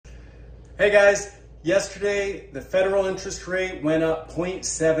Hey guys, yesterday the federal interest rate went up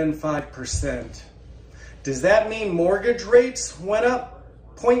 0.75%. Does that mean mortgage rates went up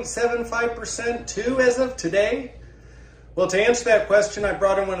 0.75% too as of today? Well, to answer that question, I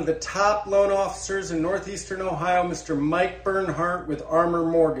brought in one of the top loan officers in Northeastern Ohio, Mr. Mike Bernhardt with Armor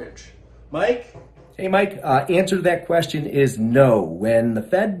Mortgage. Mike? Hey Mike, answer to that question is no. When the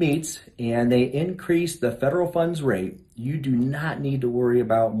Fed meets and they increase the federal funds rate, you do not need to worry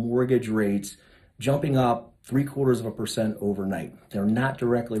about mortgage rates jumping up 0.75% overnight. They're not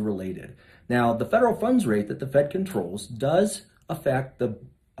directly related. Now, the federal funds rate that the Fed controls does affect the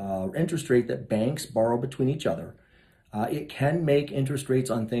interest rate that banks borrow between each other. It can make interest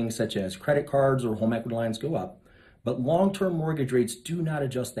rates on things such as credit cards or home equity lines go up, but long-term mortgage rates do not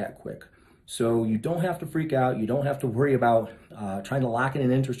adjust that quick. So you don't have to freak out. You don't have to worry about trying to lock in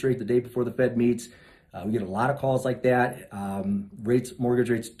an interest rate the day before the Fed meets. We get a lot of calls like that. Mortgage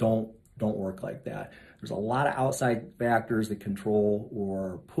rates don't work like that. There's a lot of outside factors that control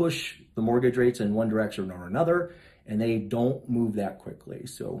or push the mortgage rates in one direction or another, and they don't move that quickly.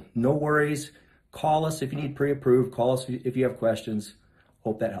 So no worries. Call us if you need pre-approved. Call us if you have questions.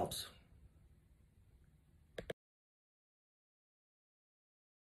 Hope that helps.